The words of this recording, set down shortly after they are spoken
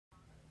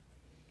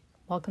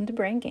Welcome to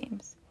Brain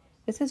Games.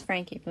 This is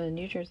Frankie from the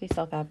New Jersey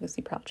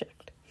Self-Advocacy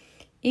Project.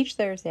 Each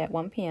Thursday at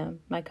 1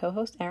 p.m., my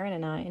co-host Erin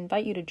and I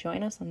invite you to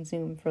join us on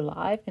Zoom for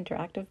live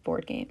interactive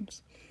board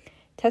games.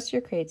 Test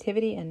your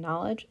creativity and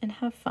knowledge and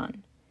have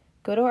fun.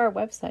 Go to our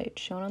website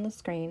shown on the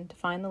screen to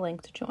find the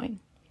link to join.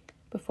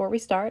 Before we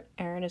start,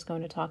 Erin is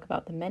going to talk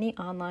about the many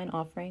online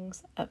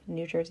offerings of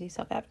New Jersey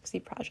Self-Advocacy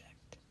Project.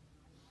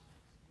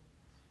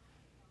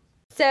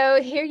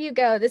 So here you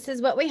go. This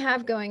is what we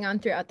have going on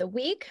throughout the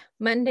week.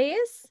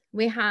 Mondays,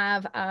 we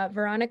have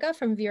Veronica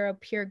from Vero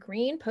Pure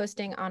Green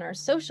posting on our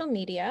social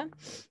media.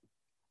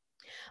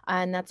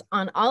 And that's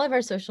on all of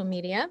our social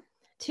media.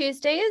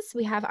 Tuesdays,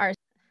 we have our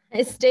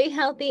Stay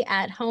Healthy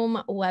at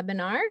Home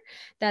webinar.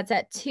 That's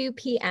at 2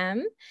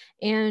 p.m.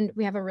 And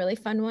we have a really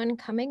fun one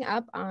coming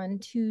up on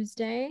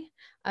Tuesday.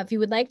 If you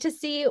would like to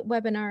see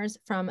webinars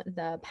from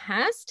the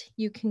past,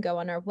 you can go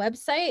on our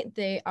website.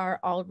 They are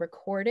all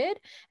recorded.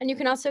 And you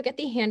can also get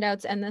the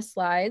handouts and the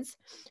slides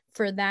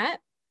for that.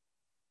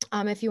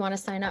 If you want to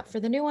sign up for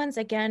the new ones,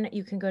 again,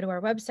 you can go to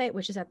our website,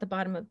 which is at the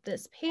bottom of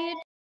this page.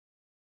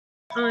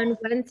 On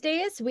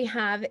Wednesdays, we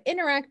have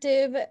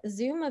interactive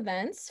Zoom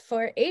events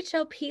for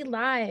HLP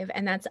Live,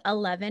 and that's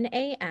 11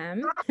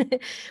 a.m.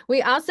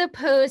 We also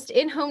post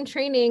in-home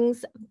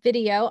trainings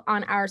video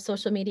on our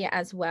social media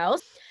as well.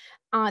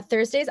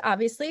 Thursdays,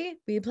 obviously,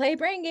 we play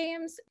brain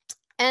games.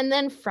 And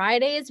then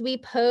Fridays, we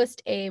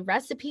post a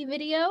recipe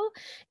video.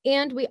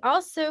 And we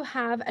also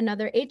have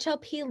another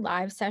HLP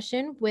live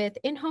session with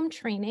in-home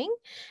training,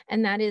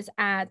 and that is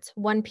at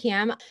 1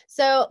 p.m.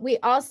 So we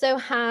also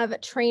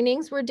have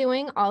trainings we're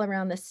doing all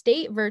around the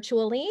state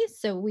virtually.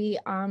 So we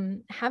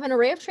have an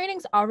array of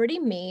trainings already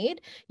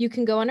made. You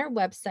can go on our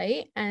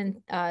website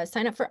and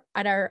sign up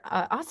at our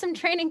awesome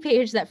training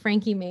page that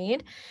Frankie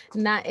made.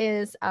 And that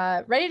is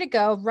ready to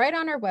go right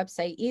on our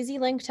website. Easy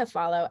link to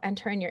follow.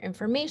 Enter in your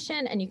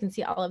information, and you can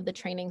see all of the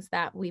trainings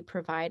that we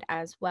provide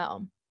as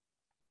well.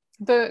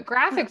 The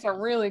graphics are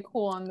really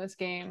cool on this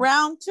game.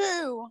 Round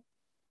 2.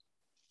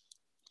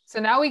 So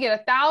now we get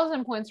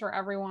 1,000 points for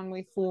everyone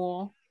we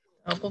fool.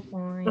 Double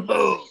point.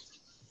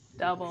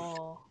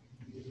 Double.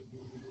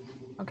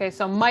 Okay,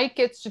 so Mike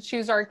gets to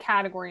choose our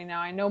category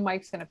now. I know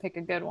Mike's going to pick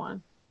a good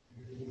one.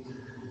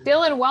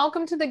 Dylan,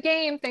 welcome to the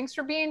game. Thanks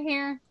for being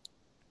here.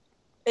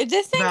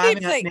 This thing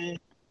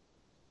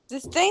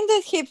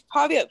just keeps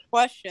popping up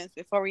questions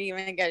before we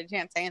even get a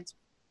chance to answer.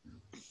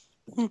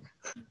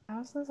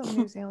 Thousands of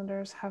New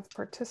Zealanders have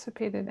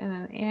participated in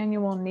an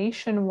annual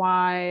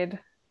nationwide.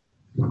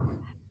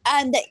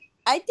 And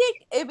I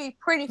think it'd be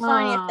pretty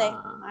funny if they,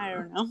 I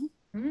don't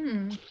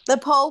know, the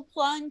pole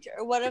plunge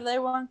or whatever they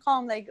want to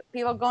call them, like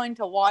people going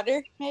to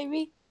water,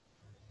 maybe.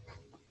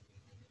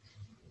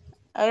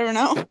 I don't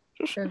know.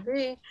 Should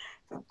be.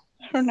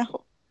 I don't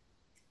know.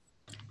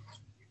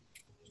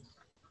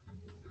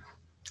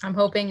 I'm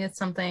hoping it's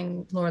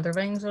something Lord of the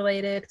Rings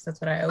related, because that's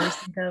what I always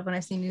think of when I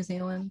see New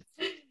Zealand.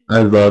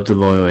 I love the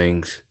Lord of the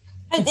Rings.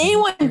 Has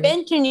anyone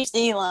been to New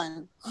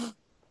Zealand?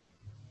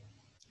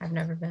 I've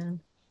never been.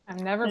 I've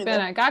never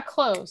been. I got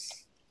close.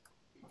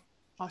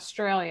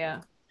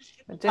 Australia.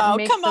 But didn't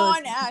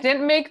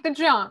didn't make the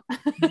jump.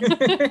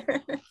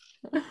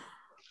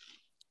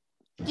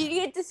 Did you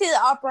get to see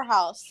the Opera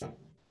House?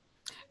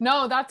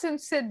 No, that's in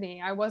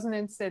Sydney. I wasn't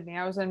in Sydney.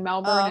 I was in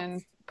Melbourne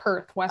and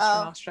Perth,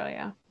 Western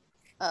Australia.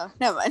 Oh,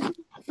 never mind.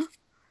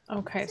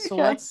 Okay, so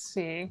let's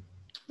see.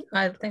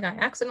 I think I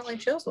accidentally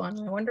chose one.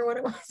 I wonder what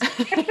it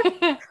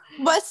was.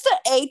 What's the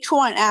H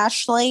one,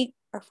 Ashley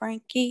or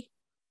Frankie?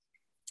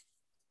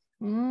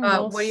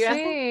 What do you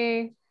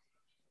see?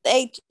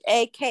 The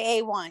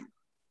HAKA1.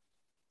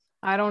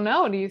 I don't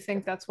know. Do you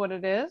think that's what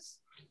it is?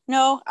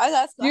 No,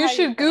 that's you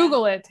should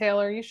Google it,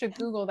 Taylor. You should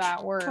Google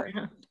that word.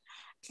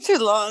 It's too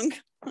long.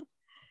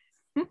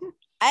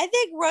 I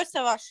think Rest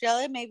of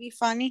Australia may be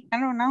funny. I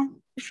don't know.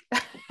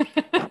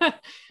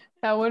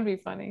 That would be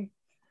funny.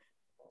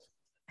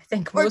 I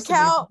think or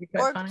cow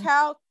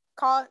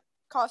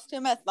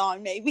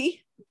costume-a-thon,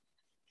 maybe.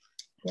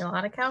 Yeah, a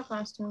lot of cow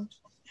costumes.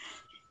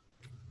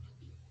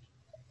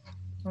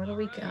 What do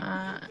we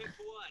got?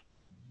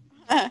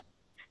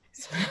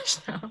 Smash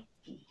now.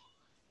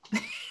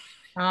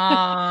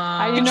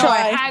 You know,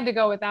 I had to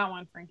go with that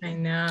one, Frankie. I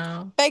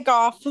know. Bake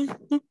off.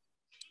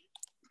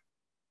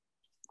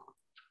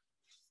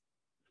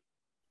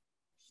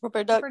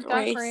 Rubber duck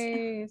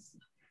race.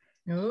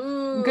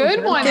 Ooh,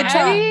 good one,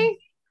 Eddie.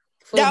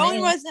 That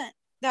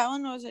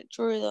one wasn't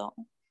true though.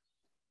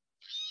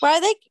 But I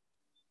think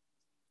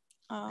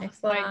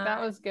like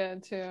that was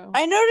good too.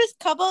 I noticed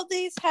a couple of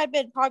these had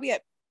been probably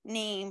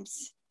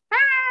names.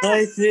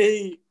 I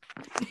see.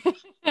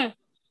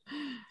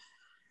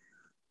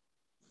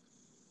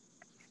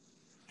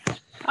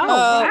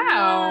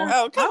 Wow.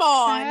 Oh, come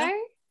on.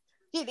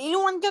 Did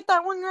anyone get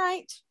that one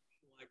right?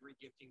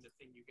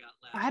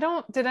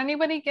 Did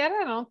anybody get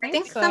it? I don't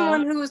think so.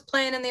 Someone who was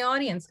playing in the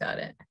audience got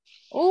it.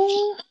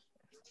 Oh.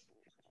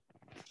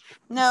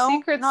 No.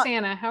 Secret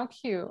Santa, how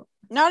cute.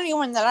 Not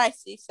anyone that I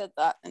see said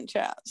that in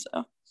chat,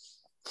 so.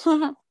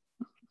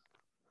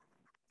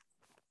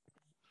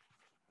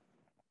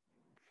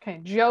 Okay,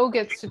 Joe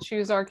gets to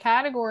choose our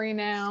category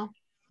now.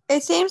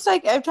 It seems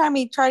like every time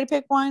we try to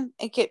pick one,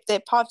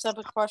 it pops up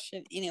a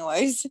question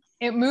anyways.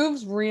 It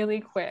moves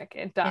really quick.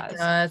 It does. It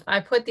does.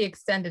 I put the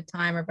extended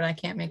timer, but I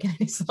can't make it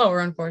any slower,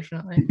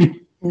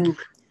 unfortunately.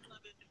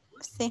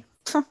 Let's see.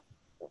 Huh.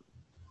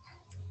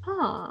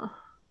 Oh,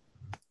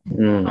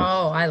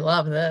 I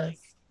love this.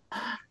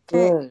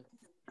 Good.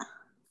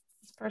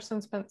 This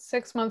person spent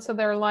 6 months of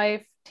their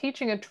life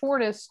teaching a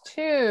tortoise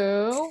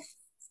to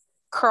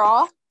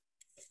Crawl.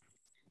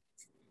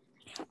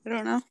 I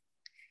don't know.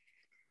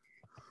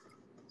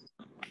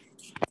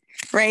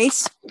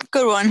 Race.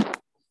 Good one.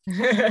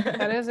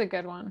 that is a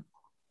good one.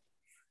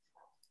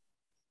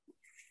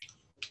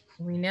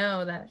 We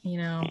know that,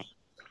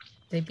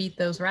 they beat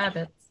those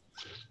rabbits.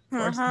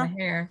 Horse in the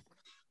hair.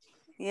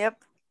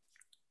 Yep.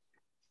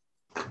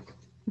 All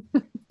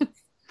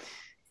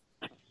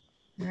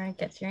right,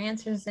 get your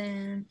answers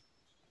in.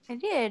 I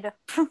did.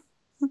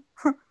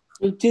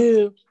 Me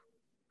too.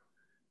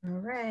 All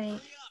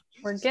right.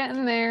 We're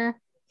getting there.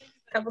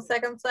 Couple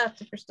seconds left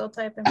if you're still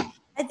typing.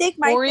 I think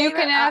my Or you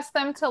favorite, can ask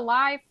them to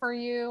lie for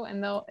you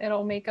and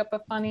it'll make up a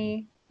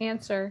funny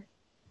answer.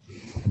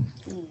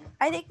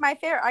 I think my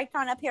favorite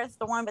icon up here is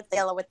the one with the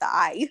yellow with the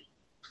eye.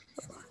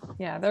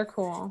 Yeah, they're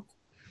cool.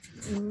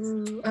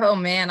 Ooh. Oh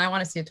man, I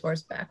want to see a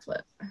tortoise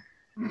backflip.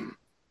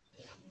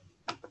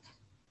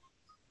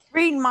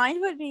 Read mine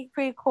would be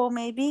pretty cool,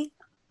 maybe.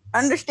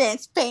 Understand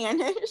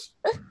Spanish.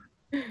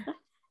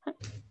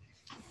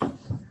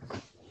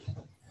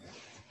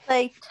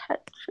 Like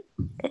touch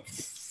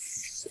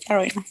this. I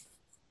don't know.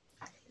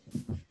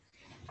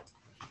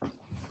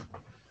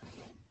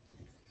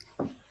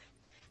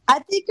 I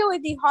think it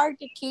would be hard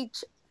to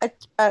teach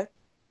a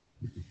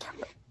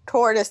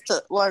tortoise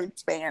to learn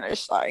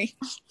Spanish. Sorry.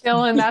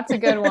 Dylan, that's a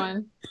good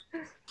one.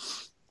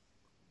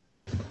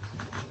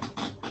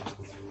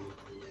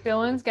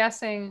 Dylan's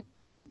guessing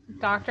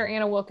Dr.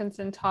 Anna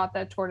Wilkinson taught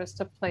that tortoise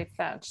to play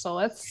fetch. So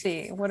let's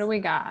see. What do we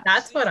got?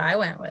 That's what I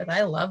went with.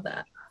 I love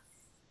that.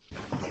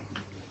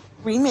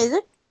 Read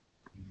music.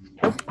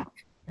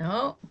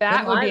 No.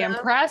 That would be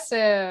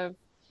impressive.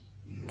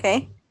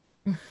 Okay.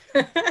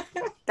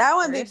 That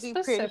one Very would be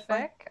pretty fun.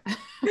 specific.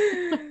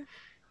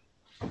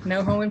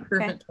 No home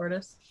improvement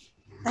tortoise.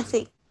 Let's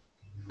see.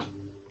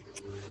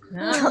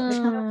 No,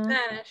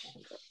 Spanish.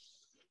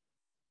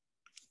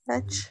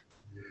 Touch.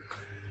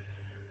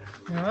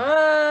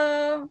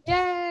 Oh,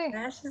 Yay.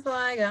 Spanish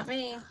lie got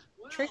me.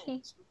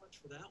 Tricky.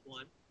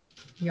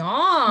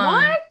 Yawn.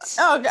 What?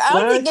 Oh, I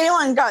don't think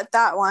anyone got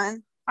that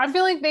one. I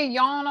feel like they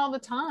yawn all the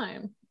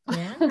time.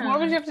 Yeah. Why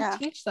would you have to Yeah.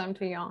 teach them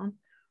to yawn?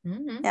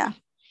 Mm-hmm. Yeah.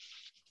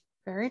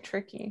 Very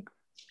tricky.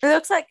 It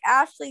looks like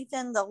Ashley's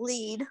in the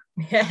lead.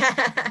 Yeah.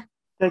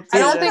 I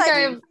don't think like-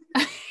 I've.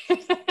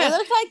 It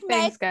looks like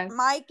Thanks, guys.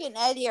 Mike and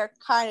Eddie are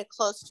kind of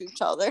close to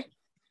each other.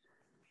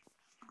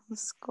 The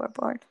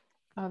scoreboard.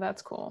 Oh,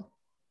 that's cool.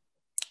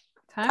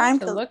 Time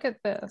to look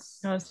at this.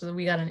 Oh, so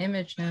we got an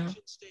image now.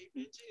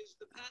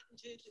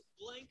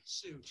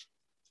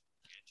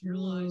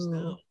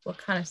 Ooh, what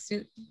kind of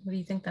suit? What do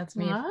you think that's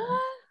made?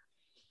 What?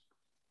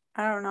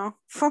 I don't know.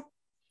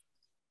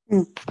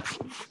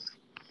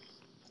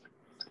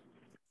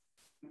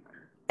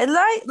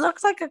 It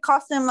looks like a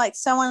costume like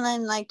someone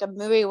in like a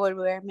movie would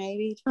wear,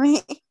 maybe to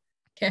me.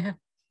 Yeah.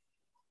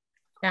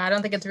 Yeah, I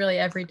don't think it's really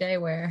everyday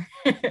wear.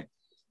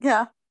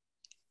 Yeah.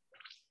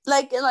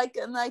 Like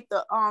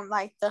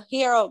the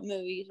hero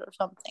movies or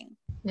something.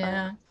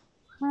 Yeah.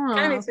 Huh.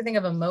 Kind of makes me think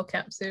of a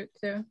mocap suit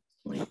too.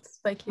 Like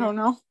spiky. I don't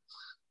know.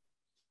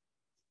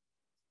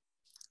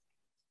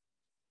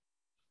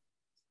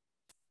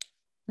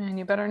 Man,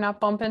 you better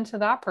not bump into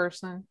that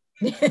person.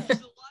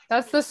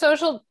 That's the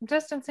social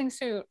distancing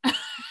suit.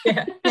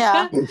 Yeah.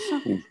 Yeah.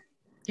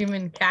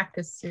 Human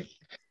cactus suit.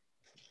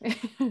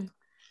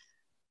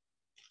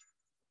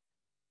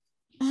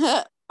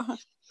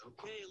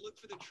 Okay, look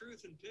for the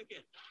truth and pick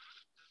it.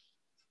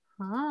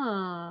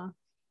 Ah.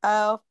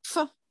 Oh.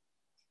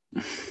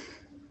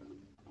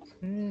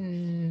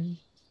 Mm.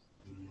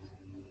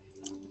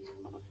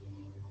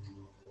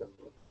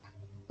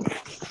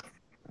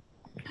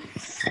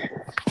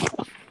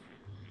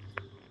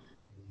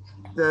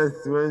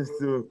 That's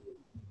swimsuit.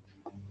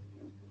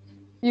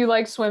 You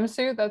like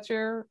swimsuit? That's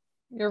your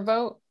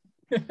vote?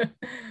 Yeah.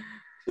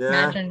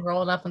 Imagine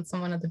rolled up on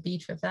someone at the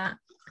beach with that.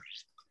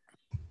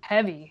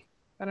 Heavy.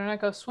 Better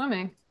not go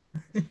swimming.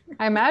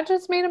 I imagine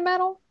it's made of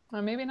metal.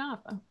 Or maybe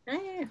not, though.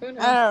 Who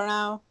knows?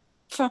 I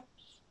don't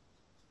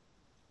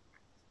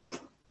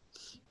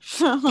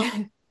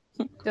know.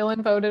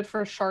 Dylan voted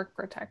for shark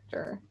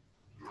protector.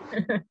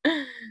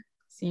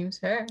 Seems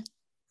fair.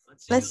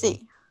 Let's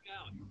see.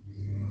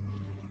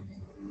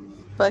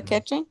 Butt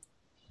catching?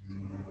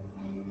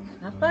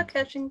 Not butt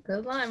catching.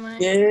 Good line,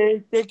 Mike. Yeah,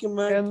 taking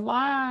my. Good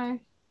lie.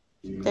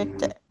 Tick.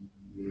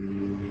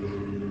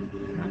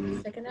 Not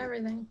sticking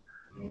everything.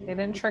 They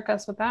didn't trick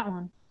us with that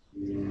one.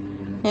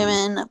 Him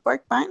in a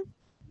porcupine.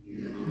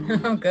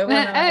 Good one.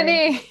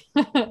 Eddie.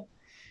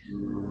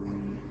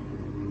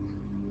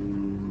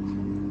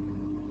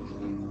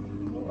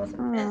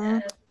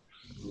 Pinhead.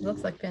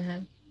 Looks like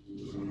Pinhead.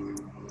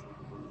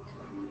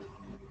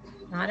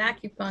 Not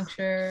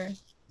acupuncture.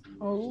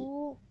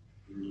 Oh,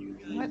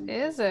 what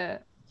is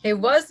it? It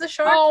was the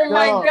shark. Oh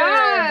my No.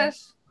 gosh.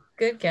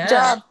 Good guess.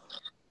 Job.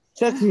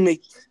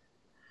 Checkmate.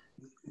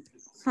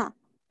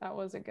 That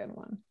was a good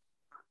one.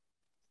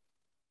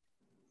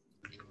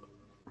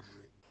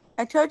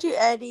 I told you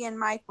Eddie and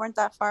Mike weren't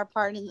that far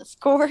apart in the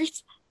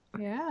scores.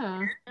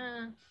 Yeah.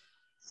 Yeah.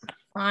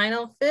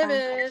 Final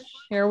Fibbage.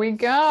 Here we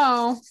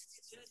go. Attention,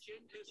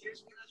 because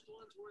this last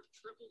one's worth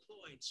triple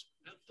points.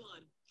 Have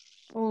fun.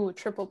 Ooh,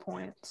 triple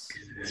points.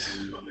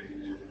 Captured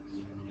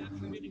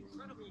an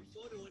incredible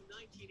photo in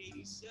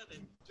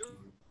 1987.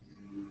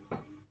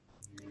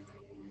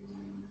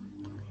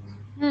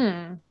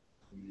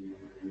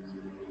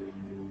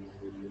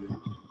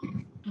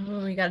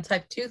 Oh, you got to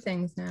type two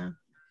things now.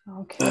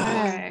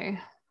 Okay.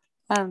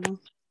 I don't know.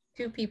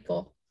 Two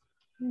people.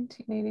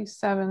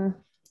 1987.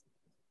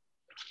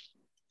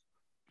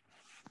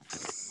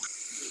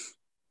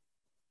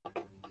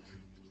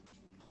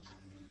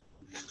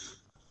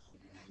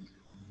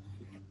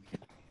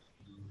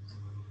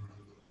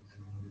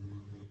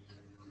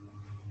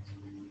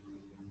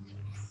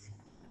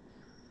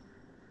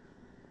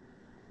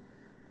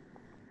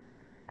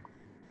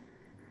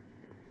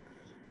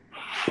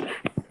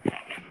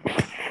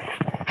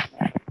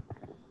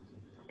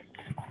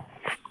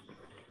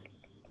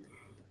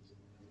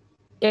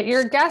 Get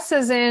your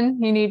guesses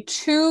in. You need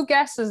 2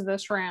 guesses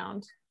this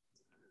round.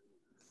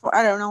 Well,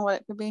 I don't know what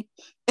it could be.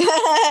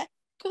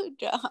 Good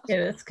job.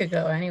 Yeah, this could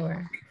go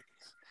anywhere.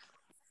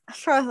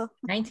 Sure.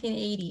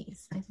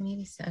 1980s,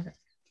 1987.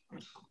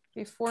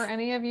 Before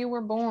any of you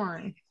were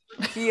born.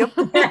 Yep.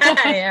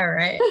 Yeah,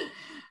 right.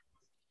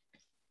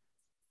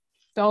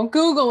 Don't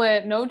Google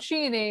it. No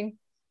cheating.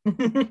 What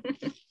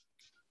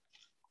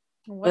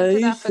Are did you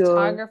that sure?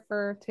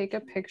 photographer take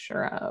a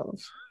picture of?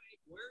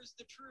 Where's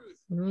the truth?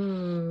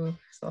 Ooh,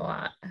 it's a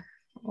lot.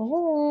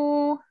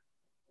 Oh,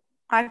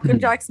 Michael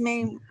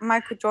Jackson,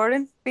 Michael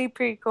Jordan. Be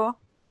pretty cool.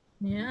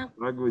 Yeah.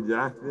 Michael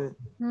Jackson.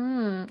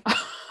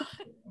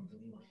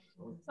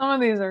 Some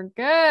of these are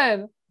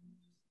good.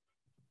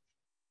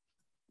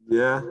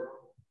 Yeah.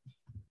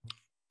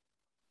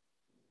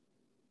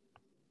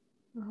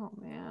 Oh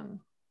man.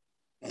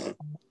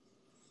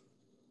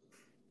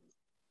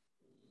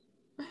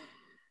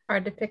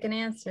 Hard to pick an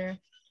answer.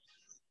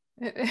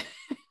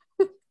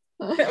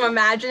 I'm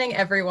imagining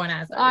everyone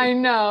has that. I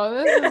know.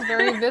 This is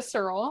very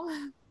visceral.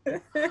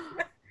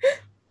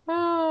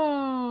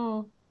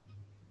 Oh.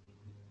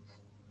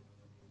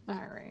 All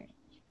right.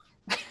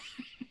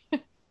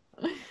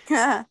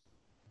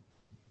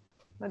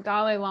 The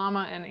Dalai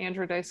Lama and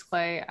Andrew Dice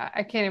Clay.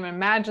 I can't even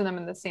imagine them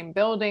in the same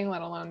building,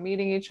 let alone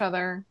meeting each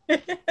other.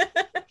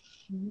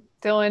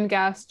 Dylan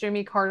guessed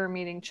Jimmy Carter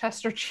meeting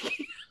Chester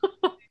Cheetah.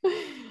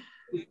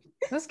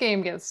 This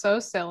game gets so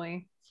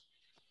silly.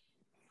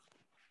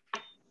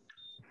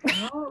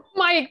 Oh,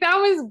 Mike, that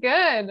was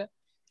good.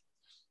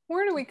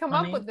 Where do we come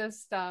Funny. up with this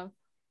stuff?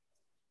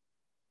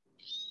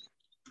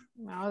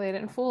 No, they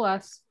didn't fool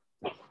us.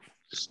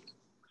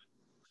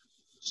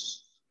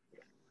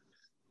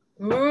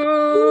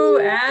 ooh,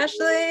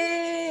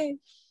 Ashley.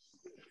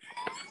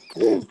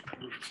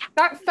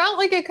 That felt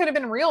like it could have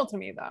been real to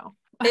me, though.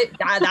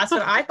 That's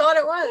what I thought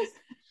it was.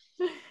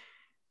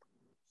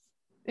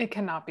 It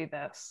cannot be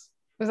this.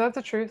 Is that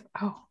the truth?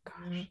 Oh,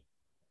 gosh.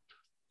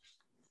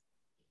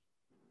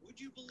 Would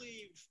you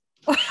believe?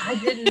 I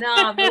did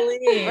not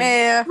believe.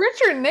 Yeah.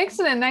 Richard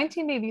Nixon in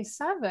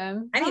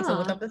 1987. I need to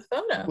look up this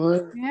photo.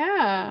 What?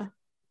 Yeah.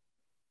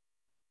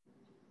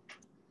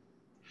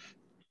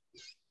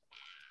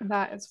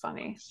 That is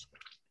funny.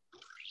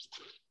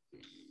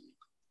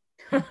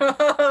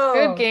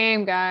 Good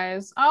game,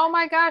 guys. Oh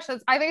my gosh.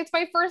 I think it's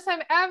my first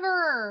time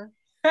ever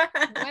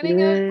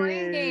winning a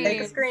brain game.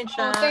 Take a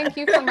screenshot. Oh, thank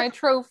you for my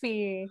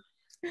trophy.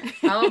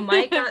 Oh,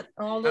 Mike got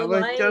all the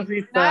likes.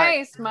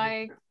 Nice,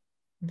 Mike.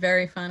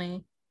 Very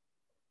funny.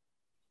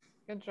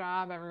 Good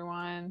job,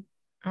 everyone.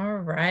 All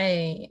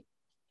right.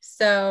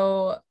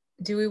 So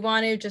do we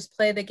want to just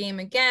play the game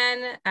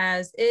again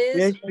as is?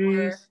 Yes, or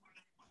please.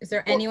 is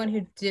there anyone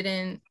who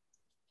didn't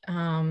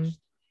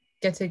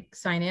get to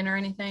sign in or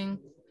anything?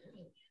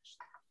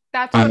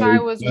 That's what I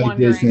was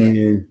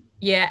wondering.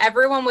 Yeah,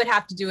 everyone would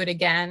have to do it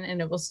again and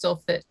it will still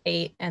fit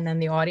 8 and then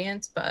the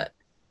audience, but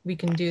we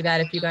can do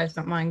that if you guys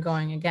don't mind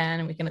going again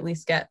and we can at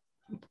least get,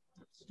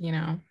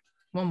 one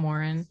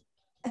more in.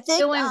 I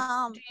think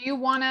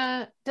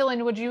Dylan,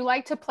 Dylan, would you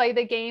like to play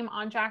the game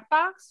on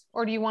Jackbox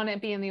or do you want to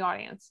be in the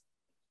audience?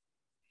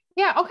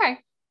 Yeah, okay.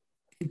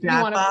 You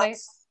want to play?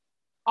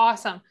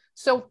 Awesome.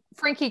 So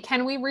Frankie,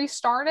 can we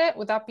restart it?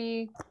 Would that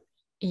be?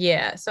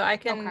 Yeah, so I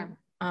can,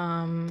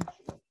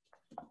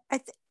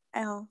 Okay.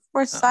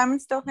 where's Simon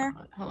still here?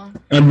 Hold on.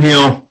 I'm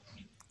here.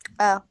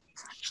 Oh.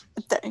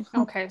 Dang.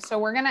 Okay, so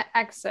we're going to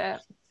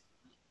exit.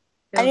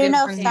 I didn't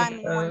know Give if them the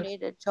Simon code.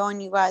 wanted to join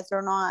you guys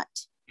or not.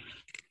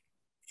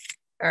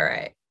 All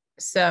right.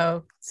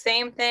 So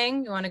same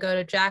thing. You want to go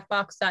to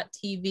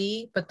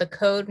jackbox.tv, but the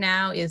code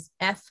now is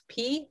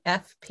FPFP.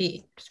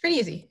 It's pretty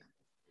easy.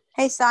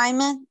 Hey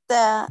Simon,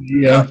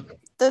 Yeah.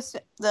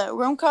 the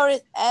room code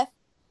is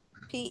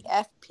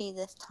FPFP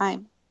this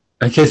time.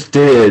 I just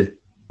did.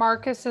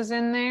 Marcus is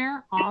in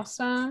there.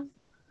 Awesome.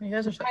 You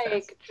guys are so fast.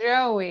 Mike,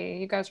 Joey,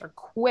 you guys are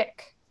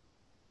quick.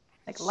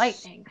 Like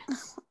lightning.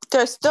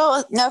 There's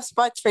still enough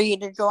spots for you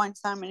to join,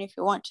 Simon, if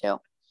you want to.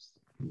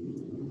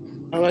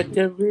 I like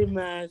the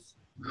rematch.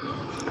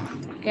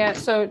 Yeah,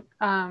 so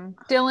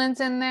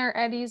Dylan's in there,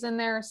 Eddie's in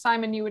there.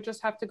 Simon, you would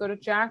just have to go to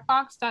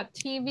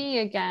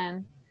jackbox.tv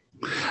again.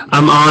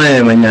 I'm on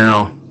it right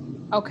now.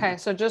 Okay,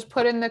 so just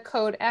put in the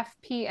code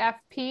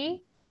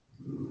FPFP,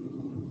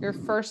 your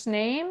first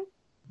name.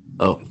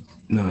 Oh,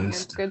 no. You're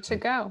It's good to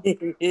go.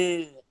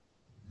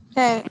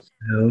 Okay.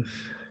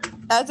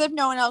 As if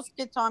no one else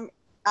gets on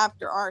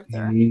after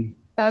Arthur.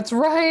 That's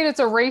right. It's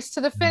a race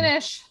to the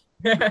finish.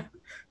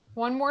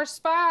 One more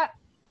spot.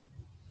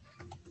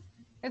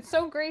 It's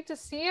so great to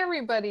see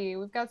everybody.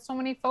 We've got so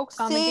many folks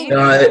on the game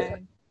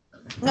today.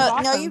 No,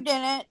 Awesome. you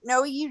didn't.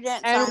 No, you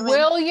didn't, And Simon.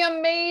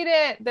 William made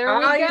it. There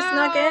we go. You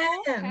snuck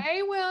in.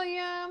 Hey,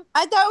 William.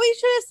 I thought we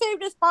should have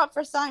saved a spot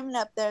for Simon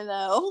up there,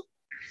 though.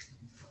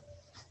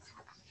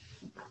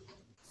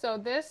 So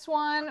this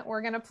one,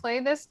 we're going to play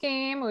this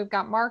game. We've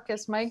got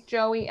Marcus, Mike,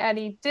 Joey,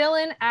 Eddie,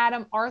 Dylan,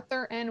 Adam,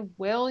 Arthur, and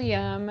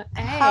William.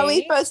 How are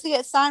we supposed to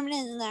get Simon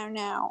in there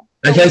now?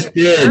 I just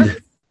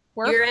did.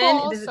 We're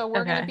full, so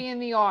we're going to be in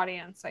the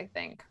audience, I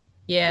think.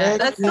 Yeah,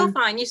 that's still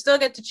fine. You still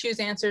get to choose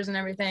answers and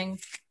everything.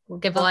 We'll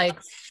give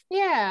likes.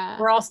 Yeah.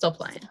 We're all still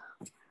playing.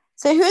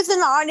 So who's in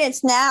the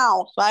audience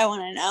now? So I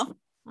want to know.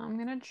 I'm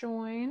going to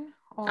join.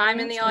 I'm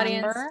in the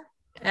audience. Member.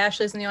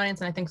 Ashley's in the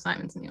audience, and I think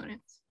Simon's in the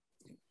audience.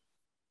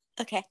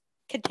 Okay,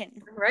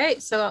 continue. All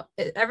right, so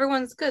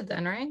everyone's good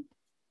then, right?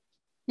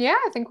 Yeah,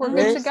 I think we're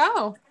good to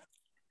go.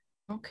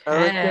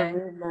 Okay.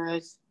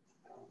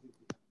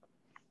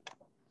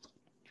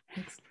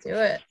 Let's do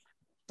it.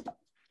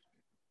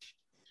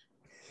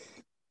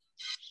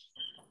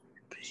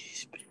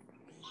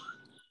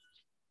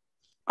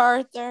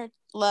 Arthur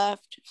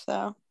left,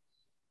 so.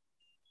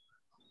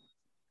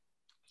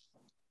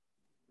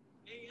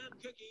 Hey, I'm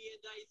Cookie,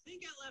 and I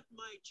think I left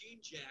my jean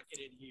jacket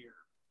in here.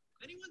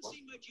 Anyone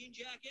seen my jean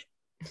jacket?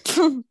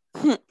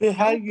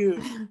 Behind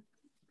you.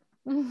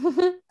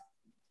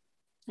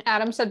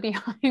 Adam said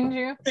behind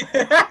you.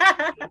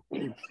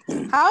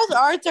 How is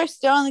Arthur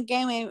still in the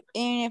game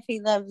even if he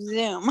left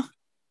Zoom?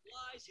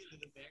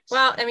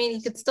 Well, I mean,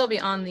 he could still be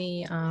on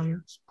the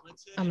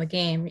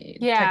game.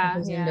 Yeah,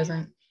 Technically, Zoom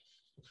doesn't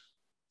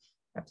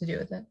have to do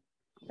with it.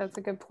 That's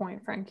a good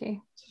point,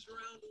 Frankie. This is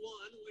round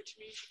one, which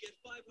means you get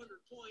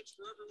 500 points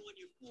for everyone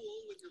you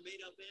fool with your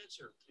made-up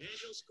answer. And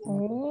you'll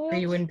score. Or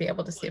you wouldn't be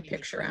able to see a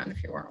picture around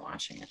if you weren't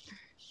watching it.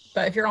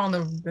 But if you're on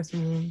this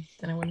room,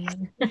 then I wouldn't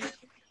matter.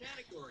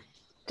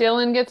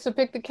 Dylan gets to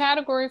pick the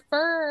category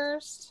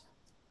first.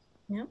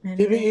 Yep.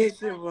 Give me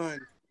easy one.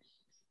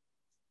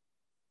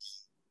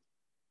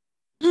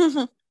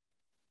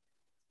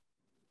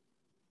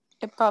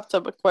 It pops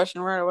up a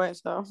question right away,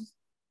 so.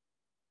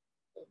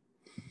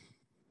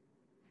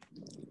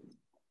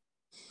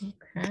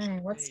 Okay,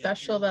 what's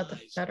special about the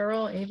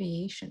Federal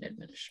Aviation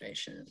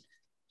Administration?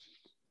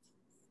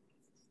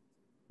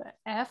 The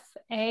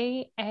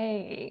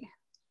FAA.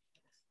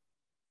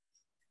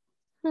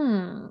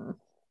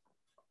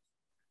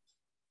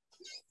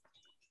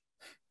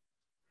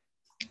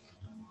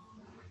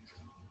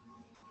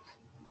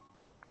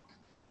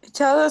 It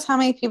tells us how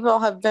many people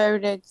have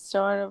voted,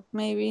 sort of,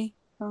 maybe.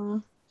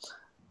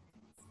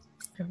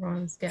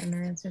 Everyone's getting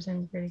their answers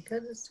in pretty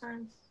good this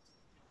time.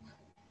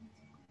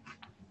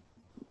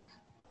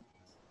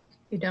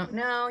 If you don't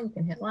know, you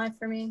can hit live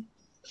for me.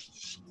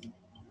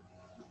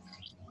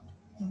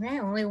 Okay,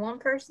 only one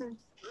person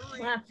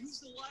left.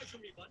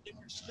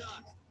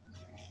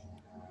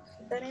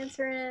 Put that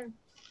answer in.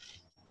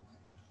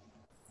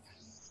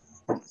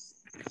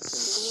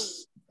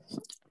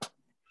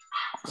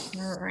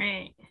 All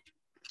right.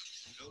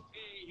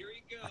 Okay, here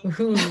you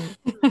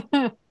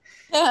go.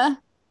 Yeah.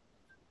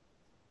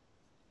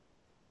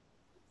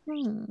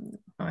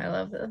 Oh, I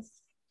love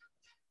this.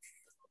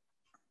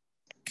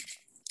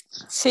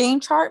 Seeing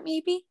chart,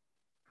 maybe?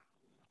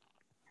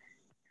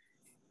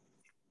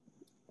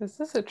 This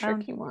is a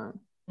tricky one.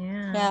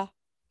 Yeah.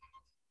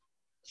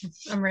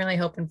 I'm really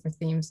hoping for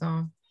theme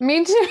song.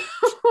 Me too.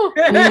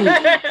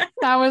 That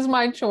was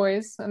my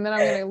choice. And then I'm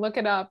going to look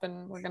it up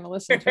and we're going to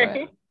listen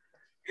to it.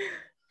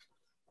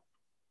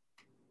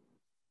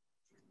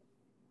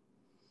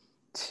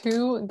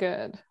 Too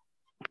good.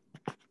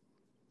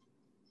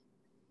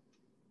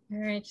 All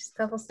right, just a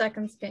couple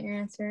seconds to get your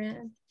answer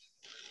in.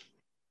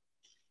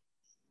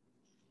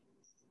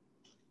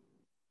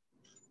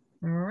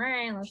 All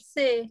right, let's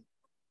see.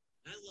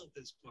 I love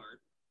this part.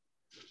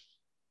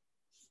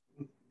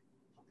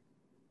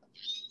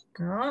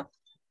 Oh,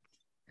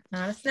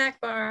 not a snack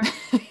bar.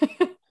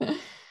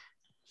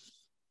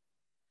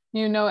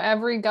 You know,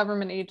 every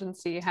government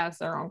agency has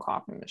their own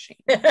coffee machine.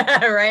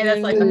 Right? That's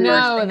like the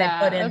first thing they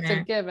put in That's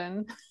there. a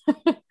given.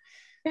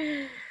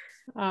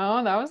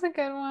 Oh, that was a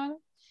good one.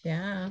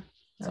 Yeah.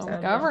 So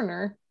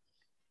governor.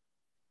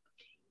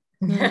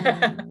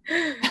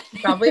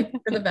 Probably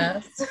for the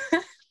best.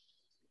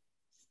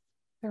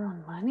 There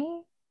are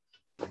money?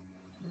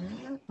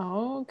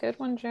 Oh, good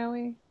one,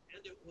 Joey.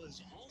 And it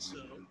was also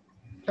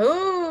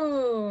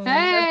Oh,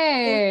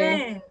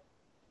 Hey!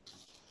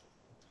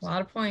 a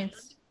lot of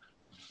points.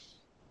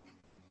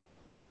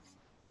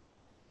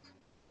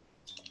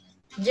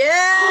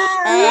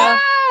 Yeah.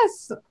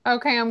 Yes!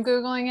 Okay, I'm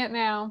Googling it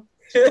now.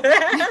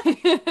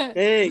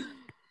 Hey.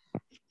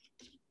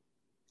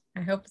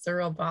 I hope it's a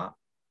real bot.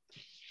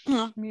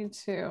 Me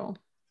too.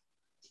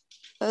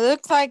 It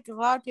looks like a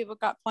lot of people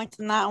got points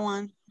in that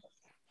one.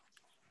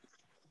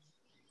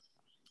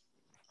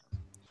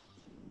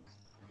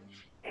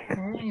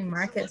 Hey,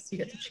 Marcus, you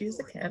get to choose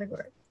a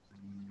category.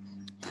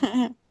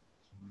 Now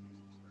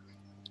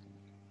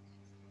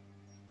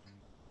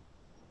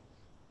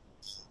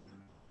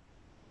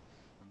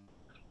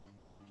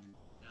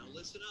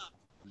listen up.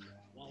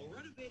 While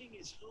renovating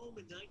his home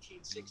in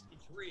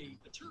 1963,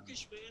 a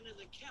Turkish man in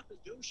the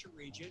Cappadocia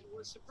region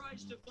was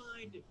surprised to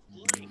find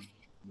blank.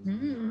 All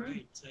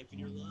right, type in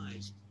your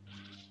lies.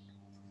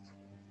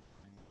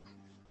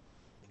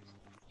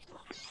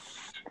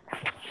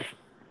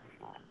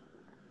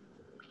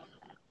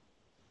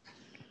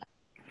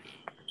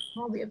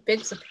 It'll be a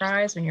big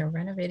surprise when you're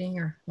renovating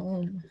your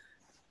home.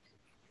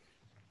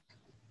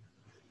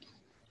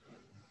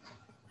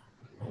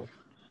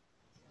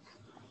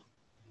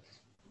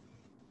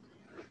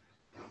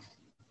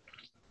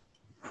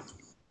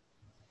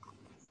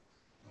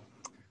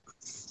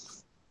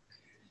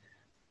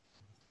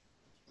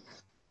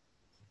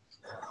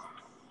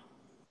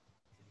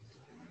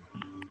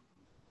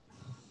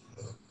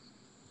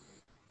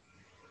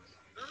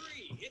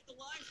 Hurry, hit the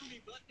lie for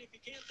me button if you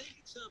can't think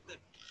of something.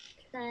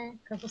 Okay,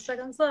 a couple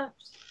seconds left.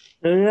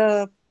 Hurry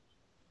up.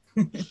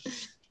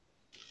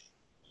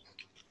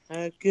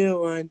 A good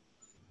one.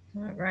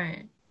 All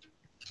right.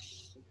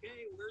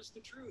 Okay, where's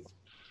the truth?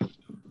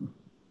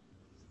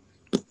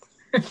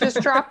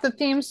 Just drop the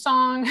theme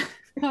song,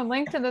 a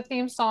link to the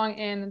theme song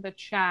in the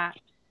chat.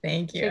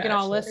 Thank you. So you can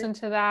all Ashley. listen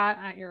to that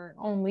at your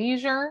own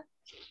leisure.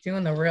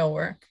 Doing the real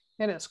work.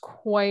 It is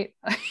quite,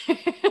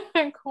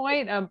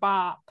 quite a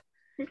bop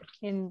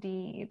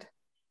indeed.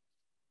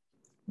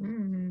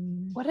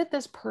 What did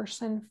this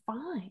person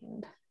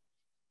find?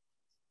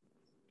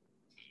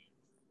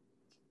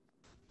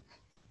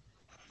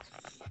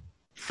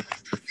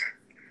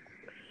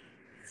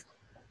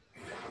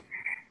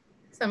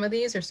 Some of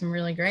these are some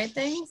really great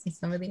things, and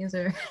some of these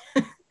are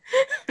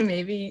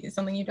maybe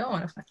something you don't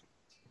want to find.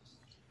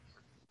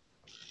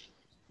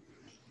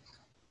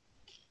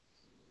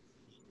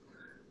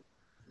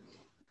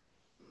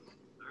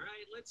 All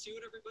right, let's see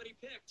what everybody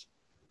picked.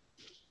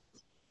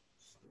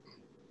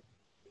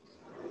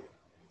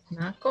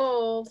 Not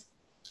gold.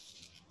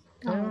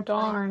 Oh,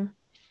 darn.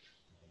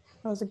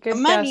 That was a good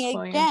Money guess,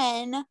 William.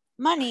 again.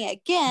 Money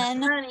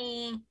again.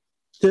 Money.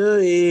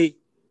 Joey.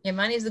 Yeah,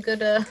 money's a good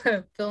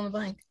fill in the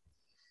blank.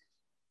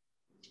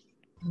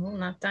 Oh,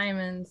 not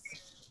diamonds.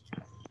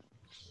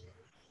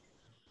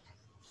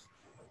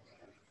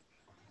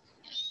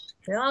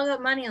 They all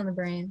got money on the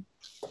brain.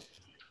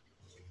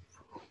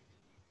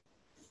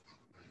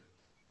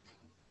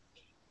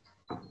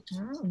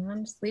 Oh,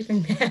 non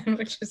sleeping man,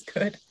 which is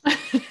good.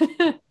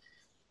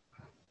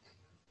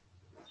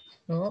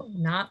 Oh,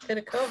 not good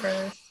at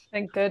cobras.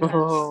 Thank goodness.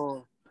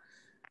 Oh.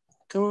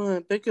 Come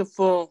on, pick a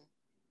full.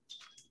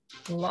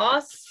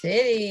 Lost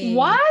City.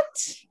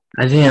 What?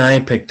 I think I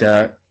picked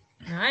that.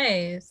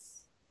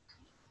 Nice.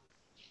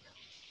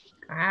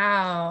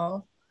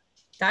 Wow.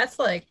 That's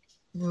like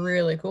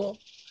really cool.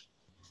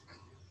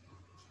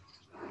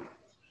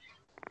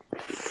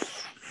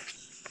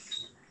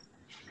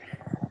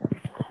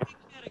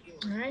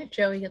 All right,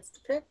 Joey gets to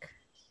pick.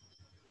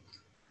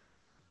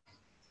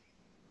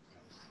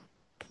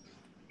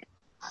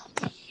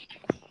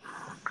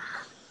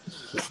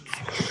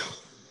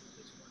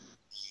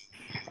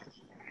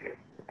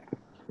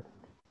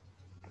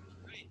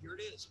 Right, here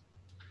it is.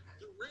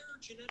 The rare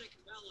genetic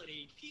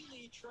malady,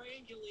 Pili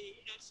trianguli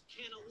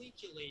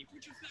canaliculi,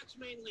 which affects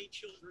mainly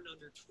children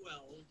under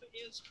 12,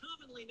 is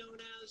commonly known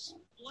as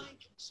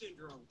blank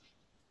syndrome.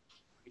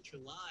 Write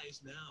your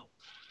lies now.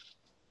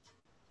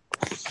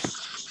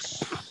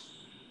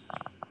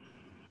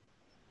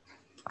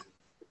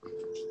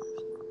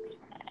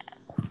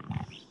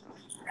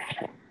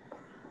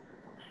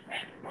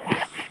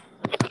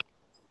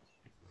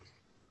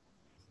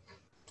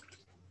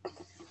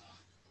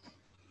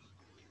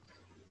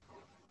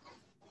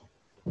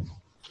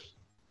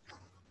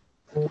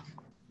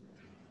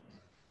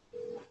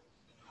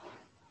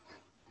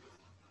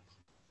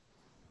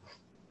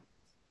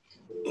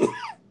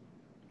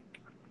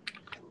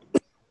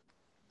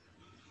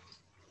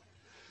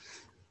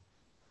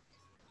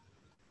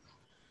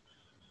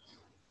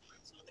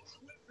 So the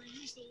quit or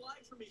use the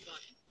lie for me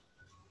button.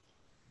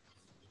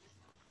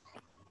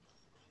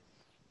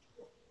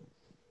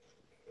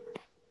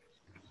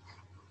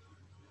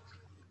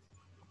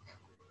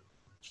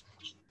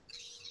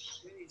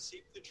 Okay,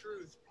 seek the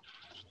truth.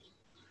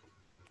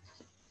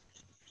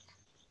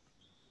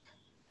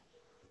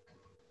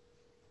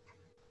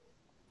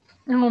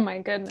 Oh my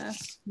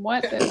goodness.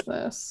 What is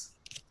this?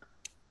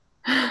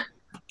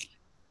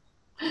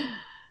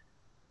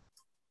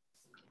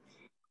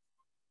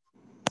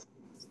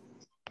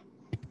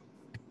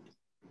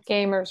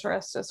 Gamer's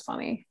wrist is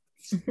funny.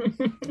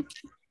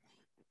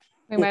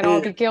 We might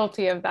all be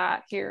guilty of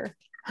that here.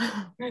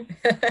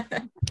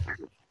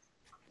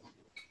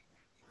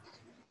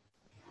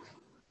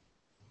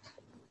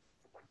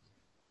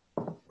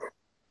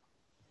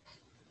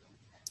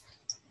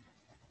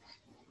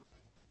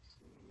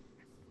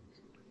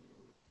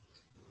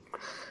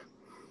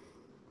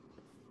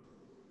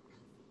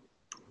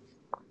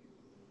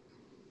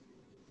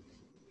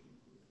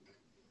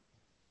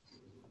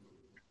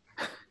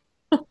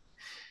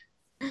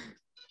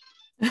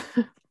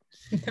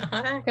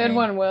 Good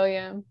one,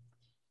 William.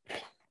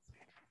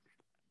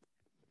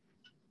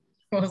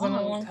 Wasn't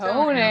a long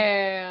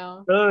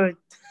toenail. Good.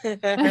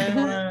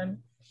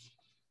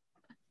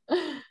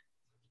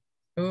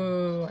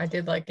 Ooh, I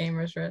did like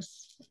Gamer's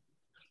wrist.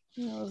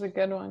 That was a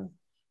good one.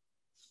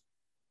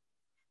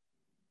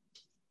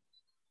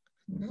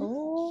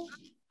 Oh.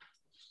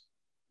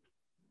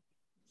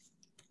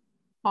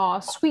 Aw,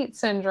 sweet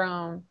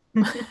syndrome.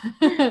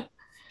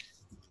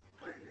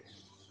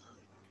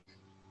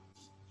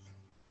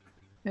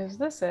 Is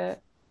this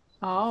it?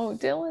 Oh,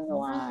 Dylan's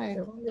alive.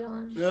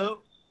 No.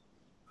 Well,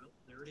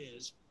 there it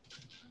is.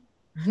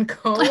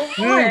 Cold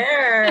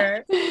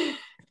hair. Disease.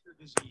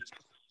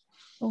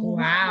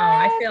 Wow,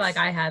 I feel like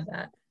I had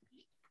that.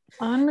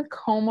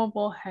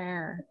 Uncombable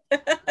hair.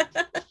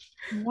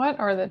 What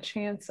are the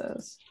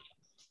chances?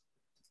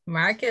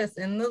 Marcus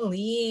in the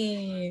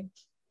lead.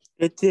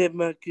 It's it,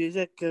 Marcus.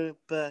 I'm coming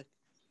back.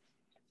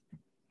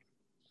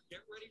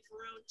 Get ready for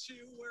round 2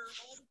 where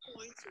all the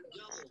points are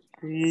doubled.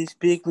 Please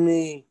pick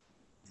me.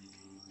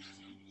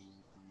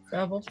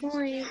 Double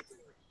point.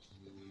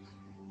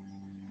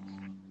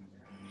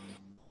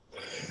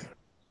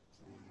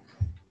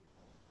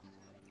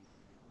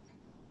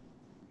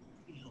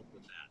 Help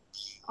with that.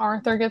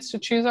 Arthur gets to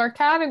choose our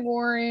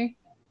category.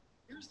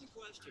 Here's the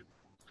question.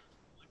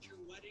 Want your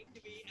wedding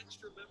to be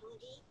extra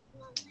memorable?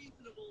 For a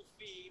reasonable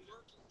fee,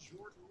 Martin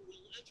Jordan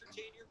will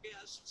entertain your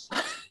guests.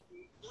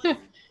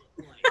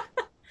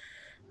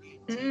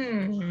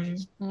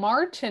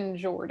 Martin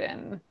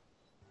Jordan.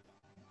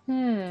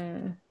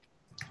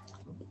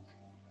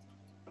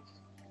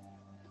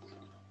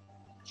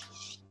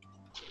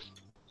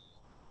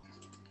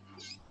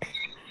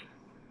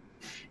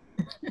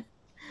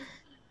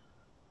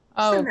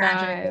 Oh,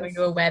 imagine going guys.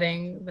 to a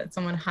wedding that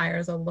someone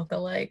hires a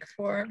look-alike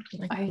for.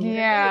 Like,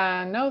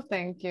 Yeah, no,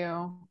 thank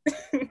you.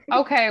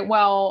 Okay,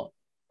 well,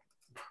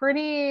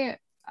 pretty.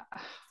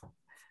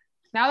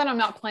 Now that I'm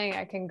not playing,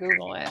 I can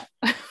Google it.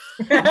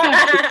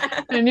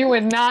 And you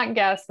would not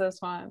guess this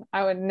one.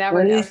 I would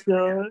never guess.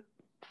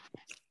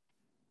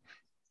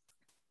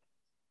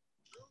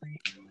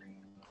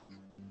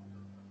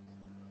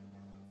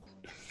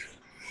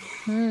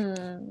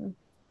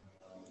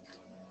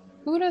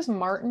 Who does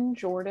Martin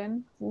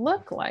Jordan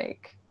look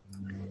like?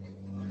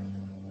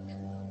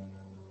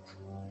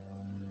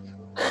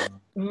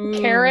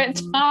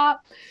 Carrot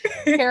Top.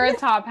 Carrot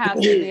Top has to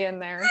be in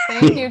there.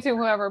 Thank you to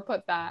whoever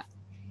put that.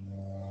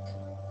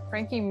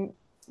 Frankie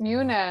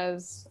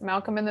Muniz,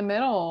 Malcolm in the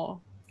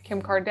Middle,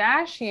 Kim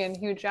Kardashian,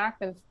 Hugh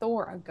Jackman,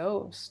 Thor, a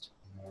ghost.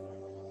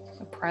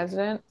 The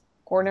president,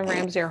 Gordon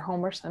Ramsay, or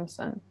Homer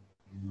Simpson.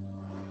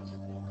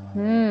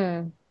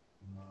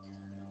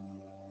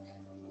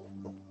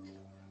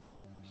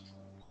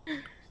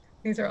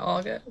 These are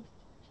all good.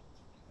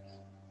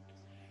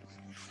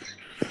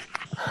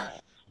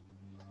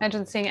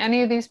 Imagine seeing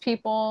any of these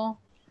people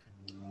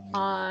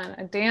on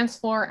a dance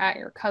floor at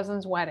your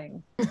cousin's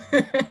wedding.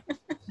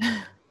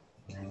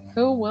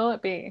 Who will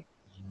it be?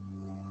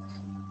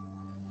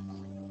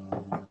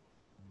 I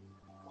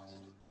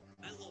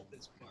love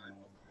this part.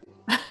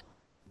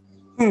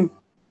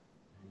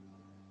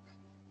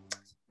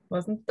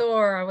 Wasn't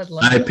Thor. I would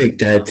love I picked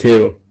that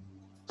too.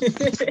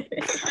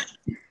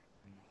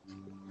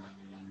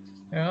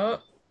 Oh,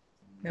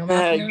 no,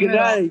 Good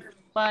night.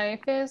 Life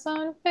is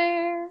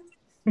unfair.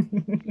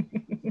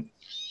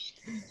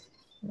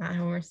 Not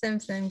Homer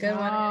Simpson. Good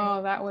one.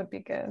 Oh, that would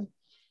be good.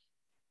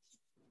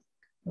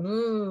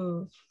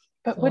 Ooh.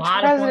 But which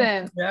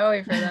president?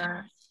 Joey for that.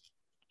 That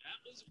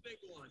was a big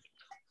one.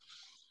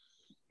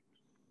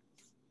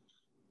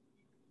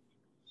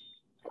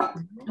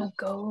 A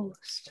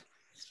ghost.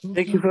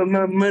 Thank you for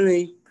my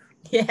money.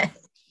 Yeah.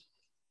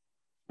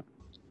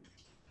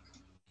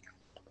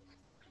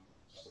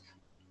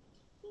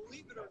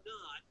 Believe it or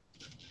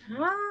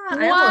not.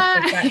 I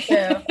almost did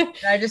that too.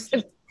 I just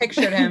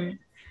pictured him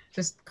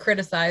just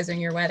criticizing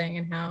your wedding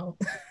and how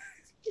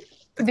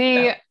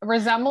the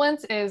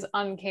resemblance is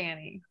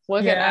uncanny.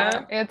 Look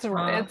at that.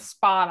 It's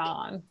spot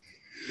on.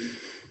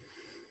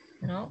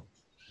 No.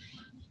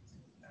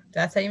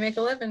 That's how you make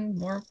a living.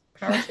 More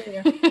power to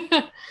you.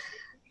 Category.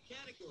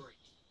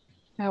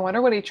 I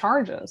wonder what he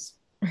charges.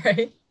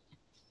 Right?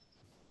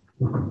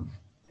 Yeah,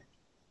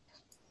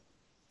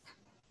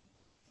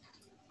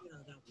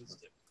 that was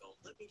difficult.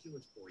 Let me do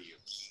it for you.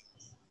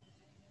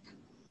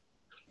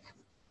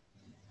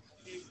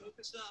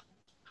 us up.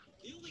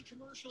 The only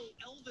commercial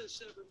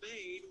Elvis ever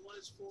made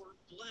was for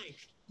blank.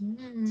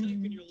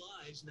 Type in your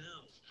lies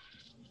now.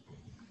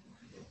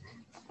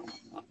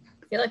 I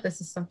feel like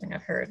this is something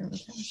I've heard in the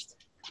past.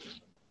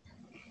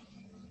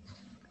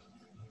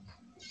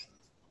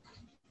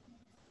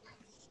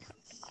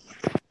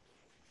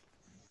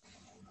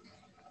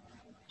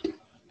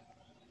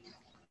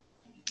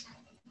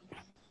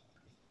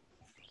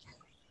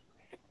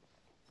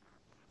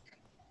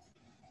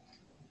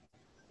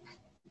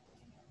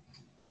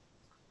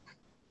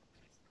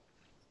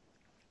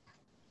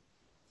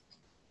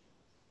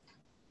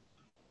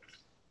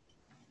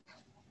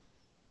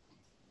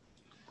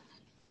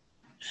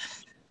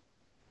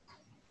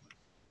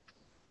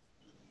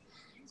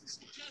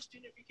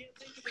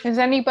 Is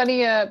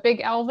anybody a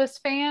big Elvis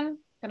fan?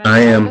 I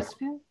am. Elvis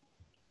fan?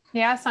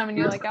 Yeah, Simon,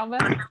 you like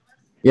Elvis?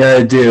 Yeah,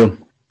 I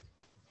do.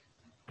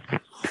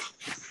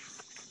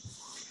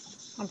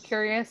 I'm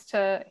curious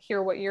to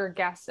hear what your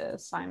guess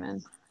is,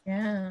 Simon.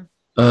 Yeah.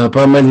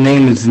 But my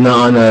name is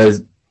not on a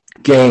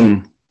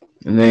game,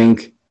 I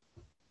think.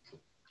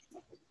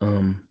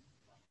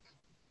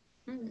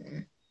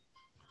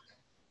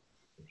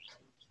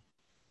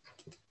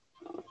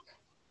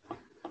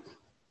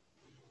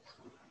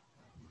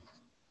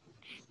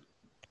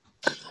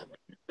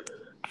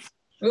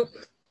 Oop.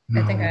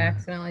 I think I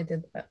accidentally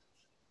did that.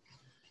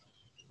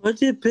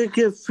 What's your pick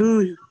of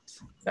food?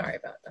 Sorry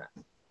about that.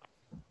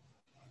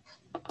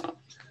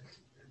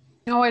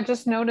 Oh, I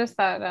just noticed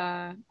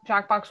that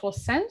Jackbox will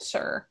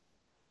censor.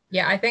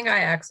 Yeah, I think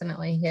I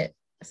accidentally hit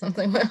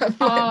something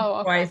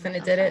twice and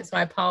it did it. So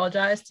I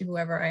apologize to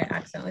whoever I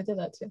accidentally did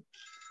that to.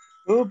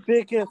 Who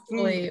pick a food?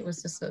 Hopefully it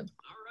was just an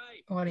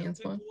audience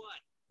one.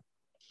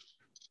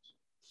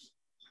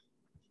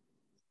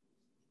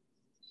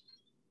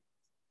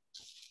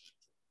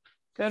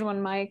 Good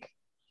one, Mike.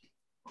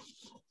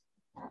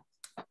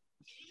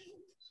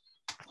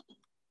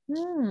 I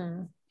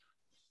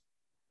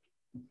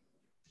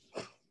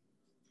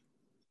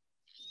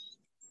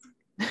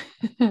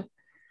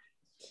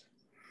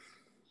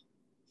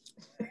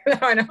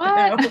don't know.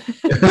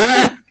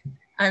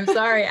 I'm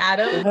sorry,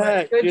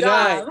 Adam. Good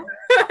job.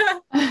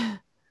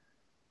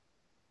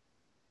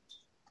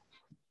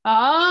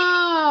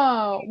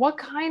 Oh, what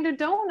kind of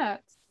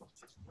donuts?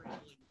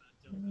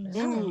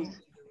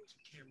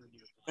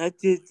 I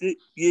did it,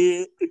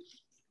 yeah.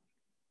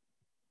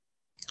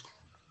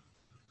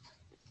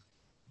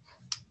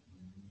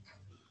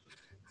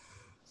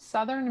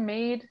 Southern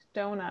made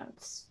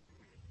donuts.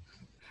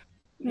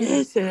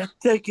 Yes, I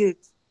take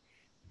it.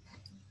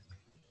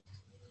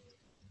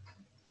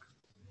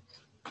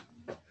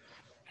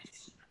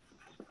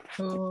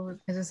 Oh,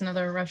 is this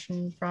another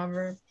Russian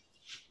proverb?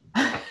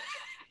 What?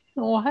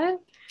 Want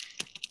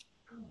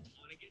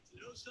to get to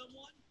know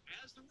someone?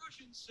 As the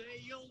Russians say,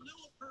 you'll know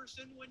a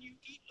person when you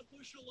eat a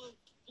bushel of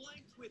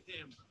blank with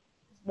him.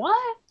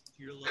 What?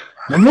 You're like,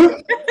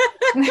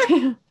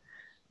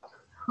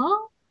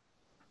 huh?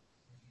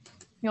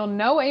 You'll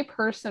know a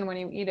person when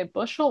you eat a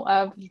bushel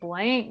of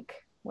blank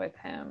with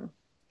him.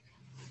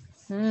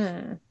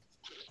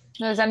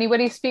 Does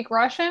anybody speak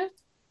Russian?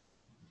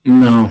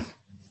 No.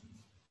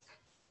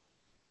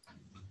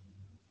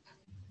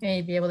 Yeah,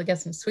 you'd be able to get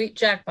some sweet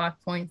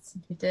Jackbox points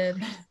if you did.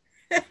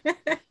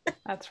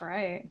 That's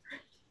right.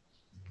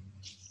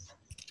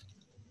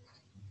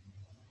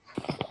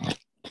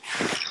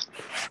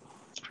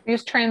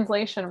 These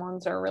translation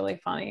ones are really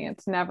funny.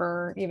 It's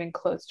never even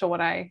close to what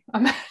I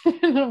imagine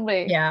it'll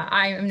be. Yeah,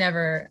 I'm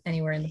never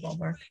anywhere in the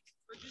ballpark.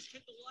 or just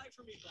hit the lie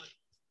for me button.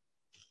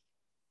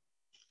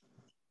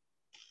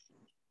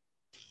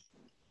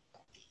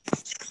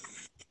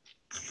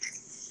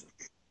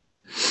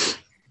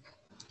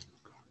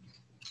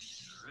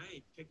 All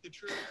right, pick the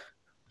truth.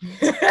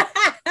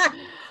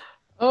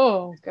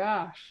 Oh,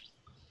 gosh.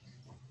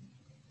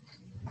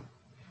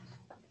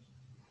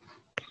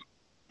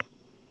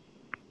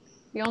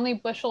 The only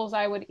bushels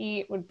I would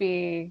eat would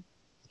be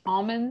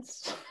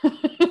almonds,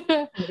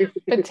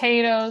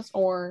 potatoes,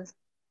 or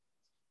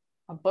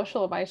a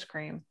bushel of ice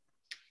cream.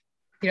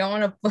 You don't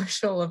want a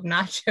bushel of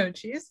nacho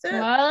cheese dip?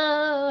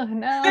 Oh,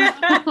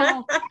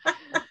 no.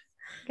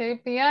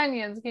 Keep the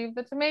onions, keep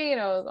the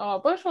tomatoes. Oh, a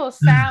bushel of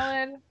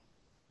salad.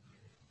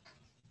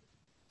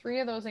 3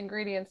 of those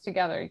ingredients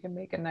together, you can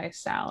make a nice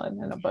salad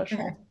in a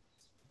bushel.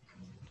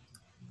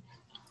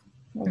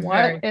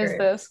 What is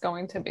this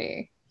going to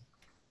be?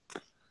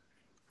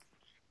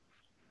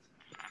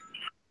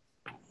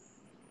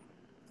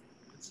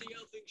 Let's see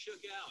how things shook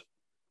out.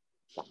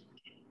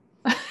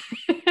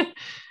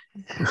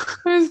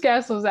 Whose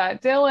guess was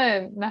that?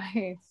 Dylan.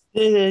 Nice.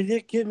 Yeah,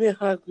 you get me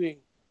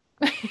hungry.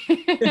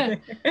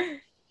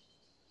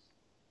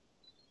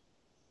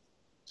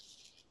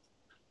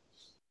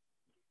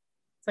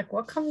 It's like,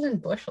 what comes in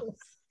bushels?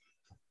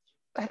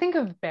 I think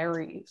of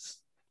berries.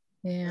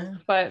 Yeah.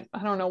 But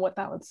I don't know what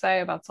that would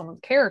say about someone's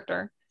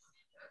character.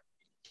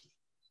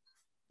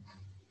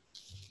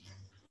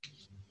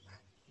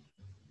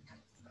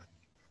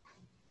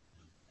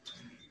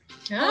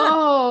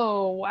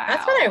 Oh, wow.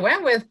 That's what I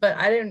went with, but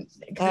I didn't,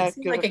 because it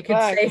seemed like it could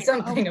say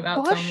something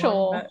about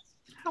bushel. someone.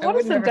 What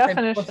is the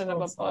definition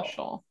of a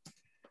bushel?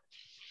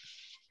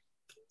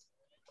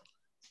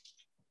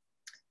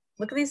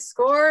 Look at these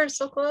scores,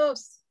 so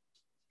close.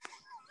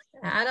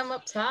 Add them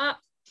up top.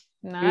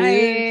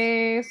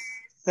 Nice.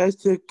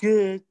 That's so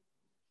good.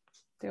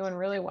 Doing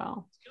really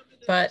well.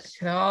 But it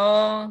could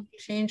all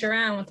change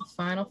around with the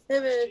final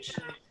fibbage.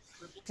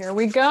 Here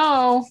we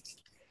go.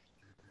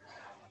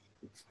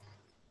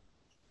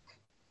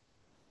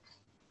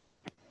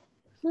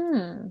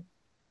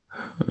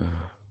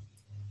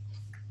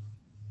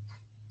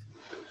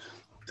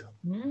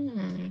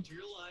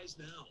 Materialize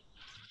now.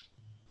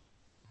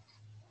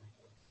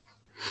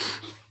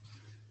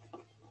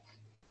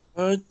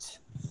 What?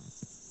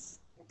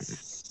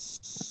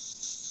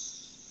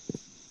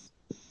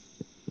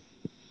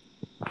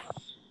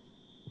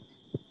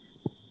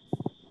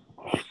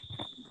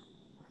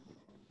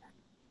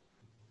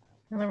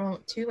 Another one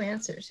with 2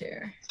 answers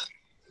here.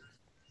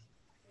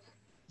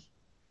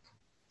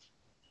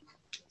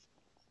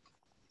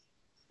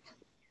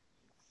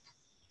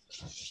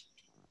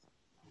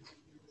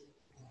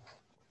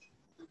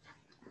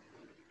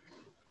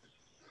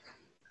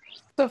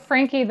 So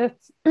Frankie, the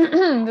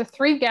the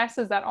 3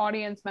 guesses that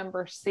audience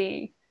members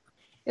see,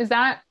 is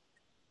that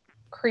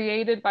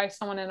created by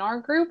someone in our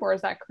group or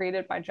is that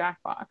created by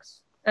Jackbox?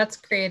 That's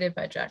created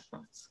by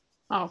Jackbox.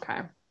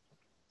 Okay.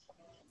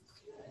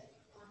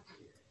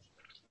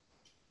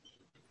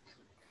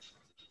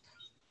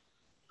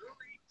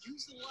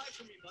 Use the live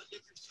for me button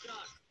if you're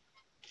stuck.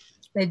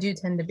 They do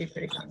tend to be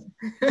pretty funny.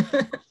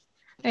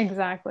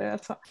 Exactly.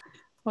 That's what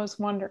I was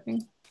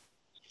wondering.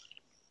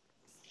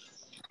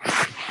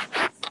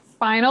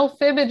 Final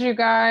fibbage, you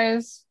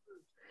guys.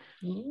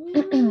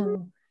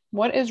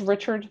 What is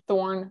Richard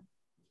Thorne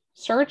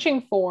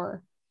searching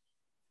for?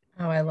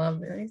 Oh, I love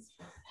these.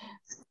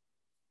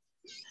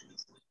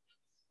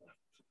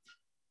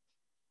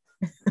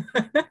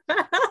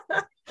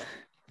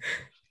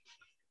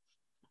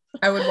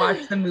 I would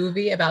watch the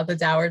movie about the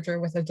Dowager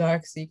with a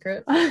dark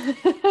secret.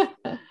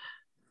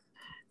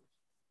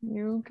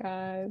 You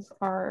guys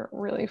are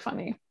really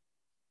funny.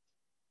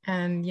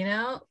 And you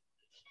know,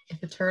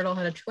 if a turtle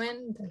had a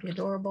twin, that'd be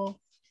adorable.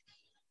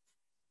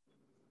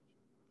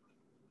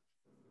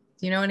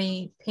 Do you know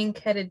any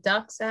pink-headed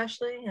ducks,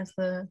 Ashley, as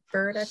the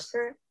bird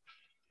expert?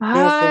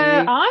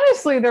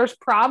 Honestly, there's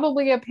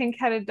probably a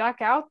pink-headed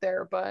duck out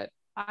there, but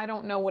I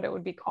don't know what it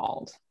would be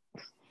called.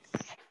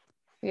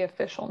 The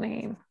official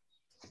name.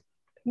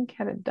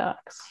 Pink-headed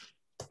ducks.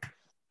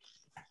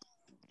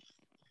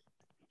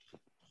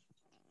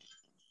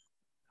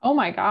 Oh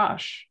my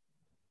gosh.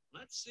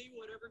 Let's see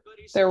what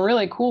everybody's. They're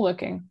really cool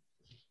looking.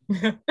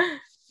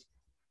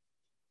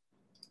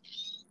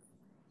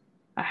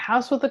 A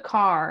house with a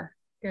car.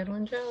 Good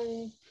one,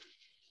 Joey.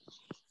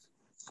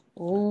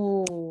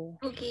 Ooh.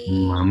 Okay.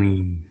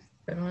 Mommy.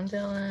 Good one,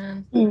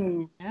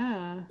 Dylan.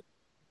 Yeah.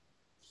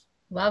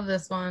 Love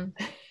this one.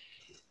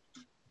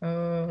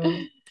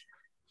 Oh.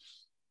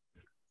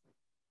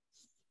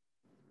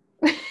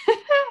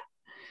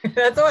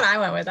 That's what I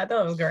went with. I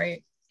thought it was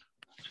great.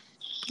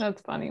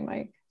 That's funny,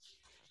 Mike.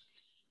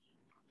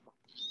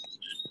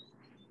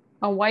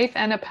 A wife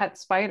and a pet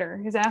spider.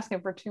 He's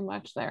asking for too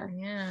much there.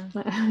 Yeah.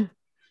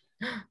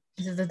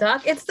 Is it the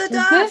duck? It's the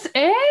duck. Is this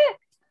it?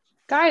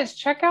 Guys,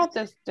 check out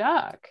this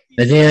duck.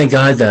 I think I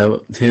got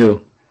that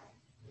too.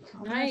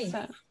 Nice.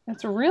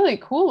 It's really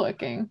cool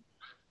looking.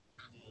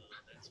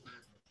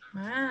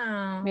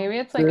 Wow. Maybe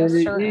it's like a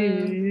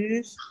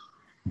certain.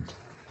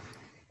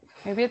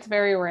 Maybe it's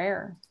very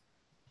rare.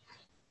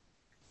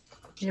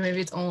 Yeah,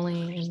 maybe it's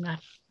only in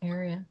that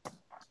area.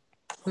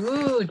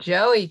 Ooh,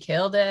 Joey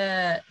killed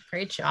it.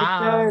 Great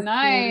job.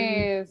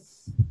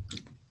 Nice.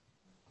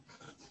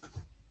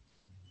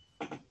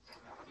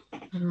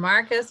 And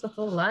Marcus with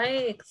the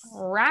likes.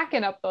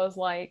 Racking up those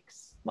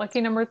likes. Lucky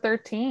number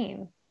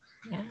 13.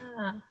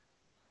 Yeah.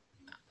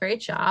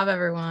 Great job,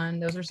 everyone.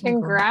 Those are some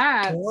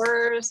Congrats.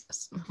 scores,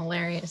 some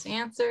hilarious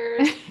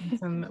answers, and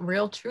some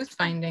real truth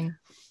finding.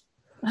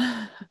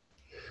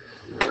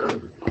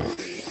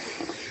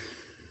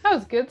 That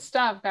was good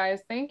stuff,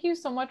 guys. Thank you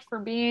so much for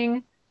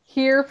being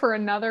here for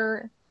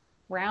another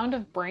round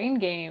of brain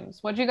games.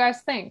 What'd you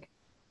guys think?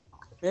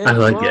 I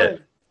like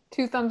it.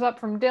 2 thumbs up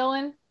from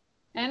Dylan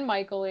and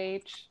Michael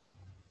H.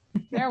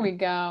 There we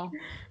go.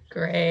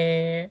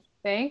 Great.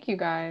 Thank you,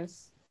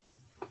 guys.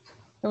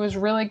 It was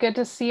really good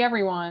to see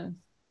everyone.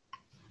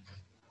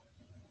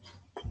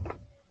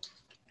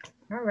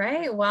 All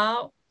right.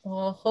 Well,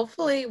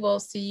 hopefully we'll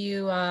see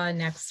you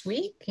next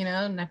week. You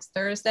know, next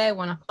Thursday,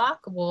 1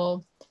 o'clock.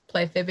 We'll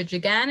play Fibbage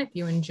again. If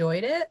you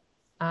enjoyed it,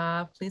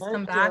 please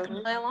come back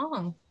and play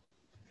along.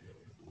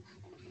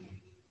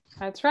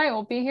 That's right.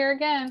 We'll be here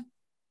again.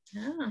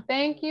 Yeah.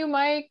 Thank you,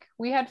 Mike.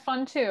 We had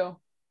fun too.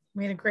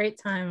 We had a great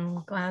time.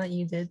 I'm glad that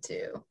you did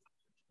too.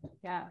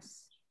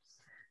 Yes.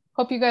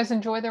 Hope you guys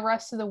enjoy the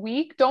rest of the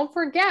week. Don't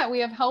forget, we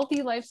have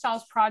Healthy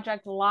Lifestyles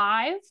Project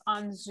live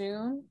on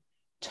Zoom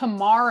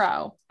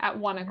tomorrow at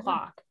 1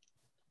 o'clock.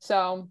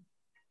 So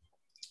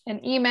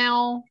an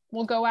email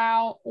will go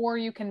out, or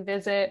you can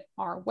visit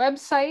our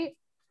website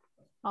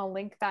I'll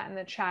link that in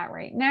the chat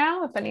right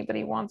now if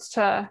anybody wants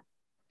to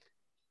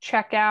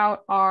check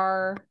out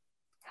our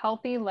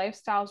Healthy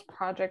Lifestyles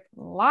Project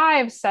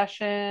live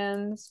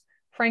sessions.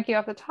 Frankie,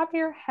 off the top of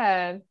your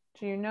head,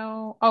 do you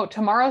know? Oh,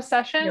 tomorrow's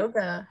session?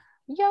 Yoga.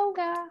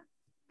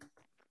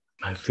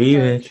 My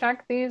favorite. So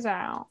check these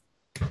out.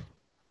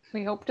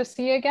 We hope to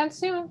see you again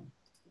soon.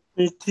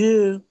 Me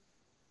too.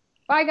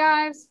 Bye,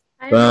 guys.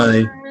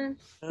 Bye.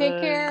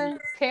 Take care.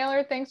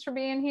 Taylor, thanks for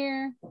being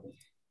here.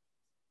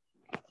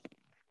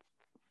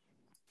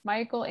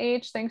 Michael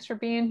H., thanks for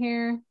being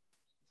here.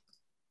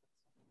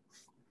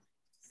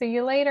 See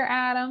you later,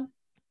 Adam.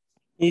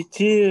 You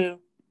too.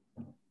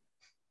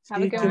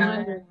 Have a good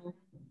one.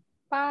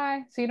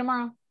 Bye. See you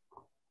tomorrow.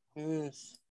 Yes.